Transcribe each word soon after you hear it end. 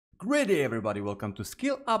Great day everybody, welcome to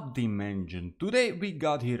Skill Up Dimension. Today we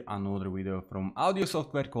got here another video from audio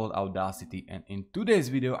software called Audacity, and in today's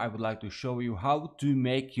video I would like to show you how to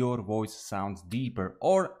make your voice sound deeper,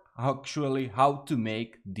 or actually how to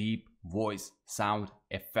make deep voice sound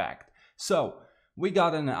effect. So we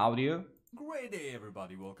got an audio. Great day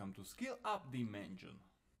everybody, welcome to Skill Up Dimension.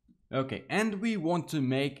 Okay, and we want to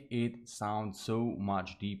make it sound so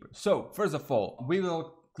much deeper. So first of all, we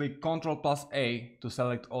will click Ctrl+A to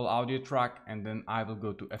select all audio track, and then I will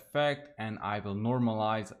go to effect and I will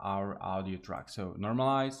normalize our audio track. So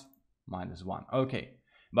normalize -1. Okay,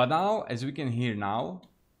 but now as we can hear now,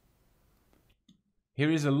 here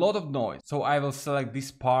is a lot of noise. So I will select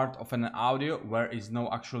this part of an audio where is no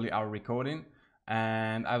actually our recording,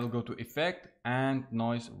 and I will go to effect and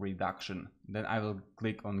noise reduction. Then I will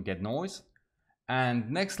click on get noise, and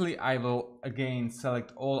nextly I will again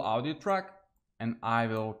select all audio track, and I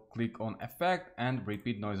will click on effect and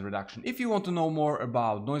repeat noise reduction. If you want to know more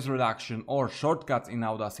about noise reduction or shortcuts in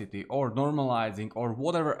Audacity or normalizing or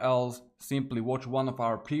whatever else, simply watch one of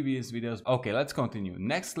our previous videos. Okay, let's continue.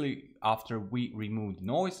 Nextly, after we remove the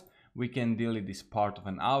noise, we can delete this part of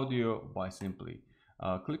an audio by simply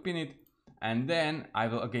clipping it. And then I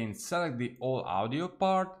will again select the all audio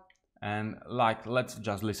part, and let's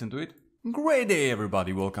just listen to it. Great day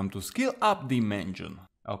everybody, welcome to Skill Up Dimension.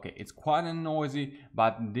 Okay, it's quite noisy,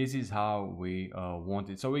 but this is how we want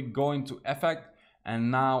it. So we're going to effect,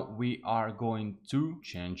 and now we are going to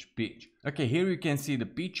change pitch. Okay, here you can see the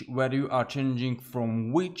pitch where you are changing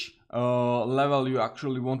from which level you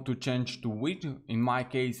actually want to change to which. In my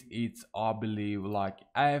case, it's I believe like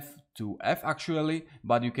F to F actually,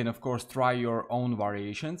 but you can of course try your own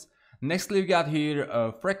variations. Nextly, we got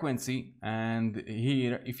here frequency, and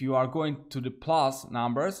here if you are going to the plus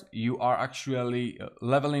numbers, you are actually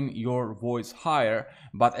leveling your voice higher.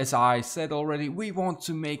 But as I said already, we want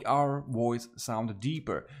to make our voice sound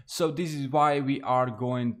deeper, so this is why we are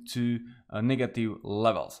going to negative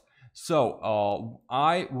levels. So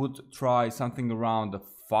I would try something around the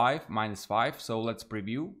 5, -5. So let's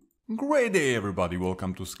preview. Great day everybody,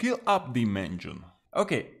 welcome to Skill Up Dimension.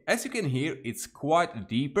 Okay, as you can hear, it's quite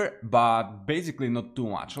deeper, but basically not too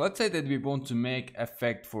much. Let's say that we want to make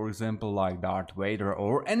effect, for example, like Darth Vader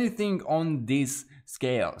or anything on this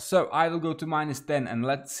scale. So I will go to -10 and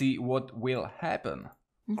let's see what will happen.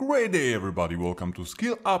 Great day everybody, welcome to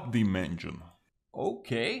Skill Up Dimension.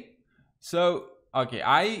 Okay, so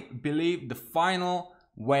I believe the final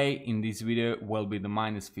way in this video will be the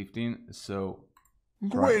 -15, so...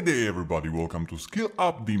 Great day everybody, welcome to Skill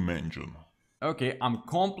Up Dimension. Okay, I'm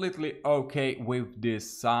completely okay with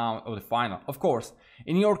this sound of the final. Of course,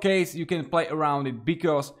 in your case, you can play around it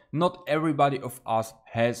because not everybody of us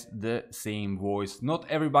has the same voice. Not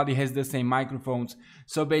everybody has the same microphones.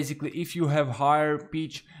 So basically, if you have higher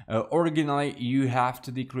pitch, originally you have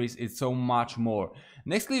to decrease it so much more.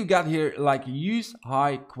 Nextly, you got here like use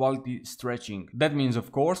high quality stretching. That means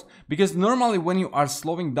of course, because normally when you are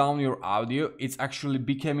slowing down your audio, it's actually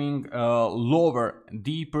becoming lower,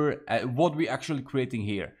 deeper, what we actually creating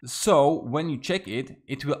here. So when you check it,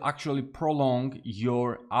 it will actually prolong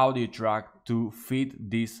your audio track to fit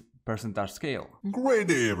this percentage scale. Great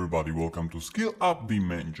day everybody, welcome to Skill Up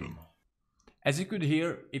Dimension. As you could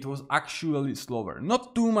hear, it was actually slower.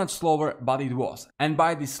 Not too much slower, but it was. And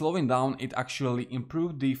by this slowing down, it actually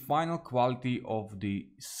improved the final quality of the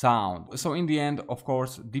sound. So in the end, of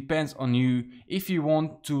course, depends on you. If you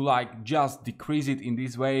want to like just decrease it in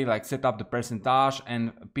this way, like set up the percentage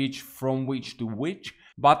and pitch from which to which.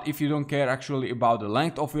 But if you don't care actually about the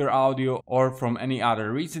length of your audio or from any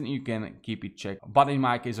other reason, you can keep it checked. But in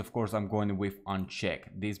my case, of course, I'm going with uncheck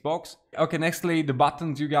this box. Okay, nextly, the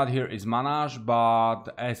buttons you got here is manage, but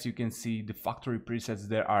as you can see, the factory presets,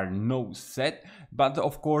 there are no set. But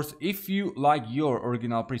of course, if you like your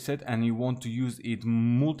original preset and you want to use it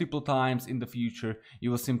multiple times in the future,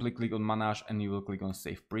 you will simply click on manage and you will click on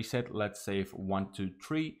save preset. Let's save 1, 2,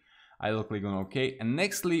 3. I will click on OK, and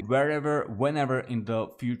nextly, whenever in the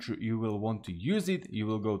future you will want to use it, you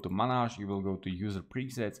will go to manage, you will go to user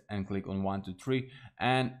presets and click on 1, 2, 3,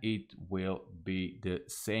 and it will be the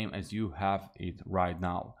same as you have it right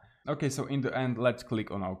now. Okay, so in the end, let's click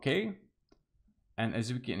on OK, and as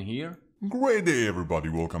you can hear, great day everybody,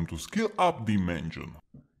 welcome to Skill Up Dimension.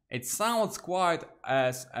 It sounds quite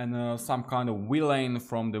as some kind of villain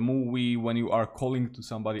from the movie when you are calling to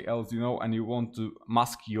somebody else, you know, and you want to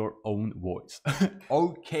mask your own voice.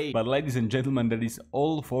 Okay, but ladies and gentlemen, that is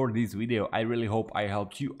all for this video. I really hope I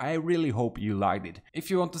helped you. I really hope you liked it. If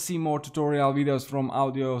you want to see more tutorial videos from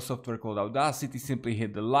audio software called Audacity, simply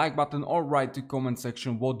hit the like button or write to comment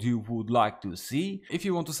section what you would like to see. If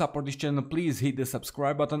you want to support this channel, please hit the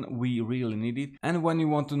subscribe button, we really need it. And when you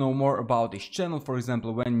want to know more about this channel, for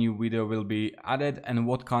example when new video will be added and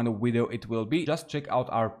what kind of video it will be, just check out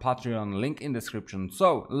our Patreon link in description.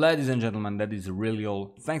 So ladies and gentlemen, that is really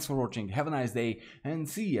all. Thanks for watching, have a nice day and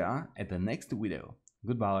see ya at the next video.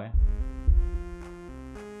 Goodbye.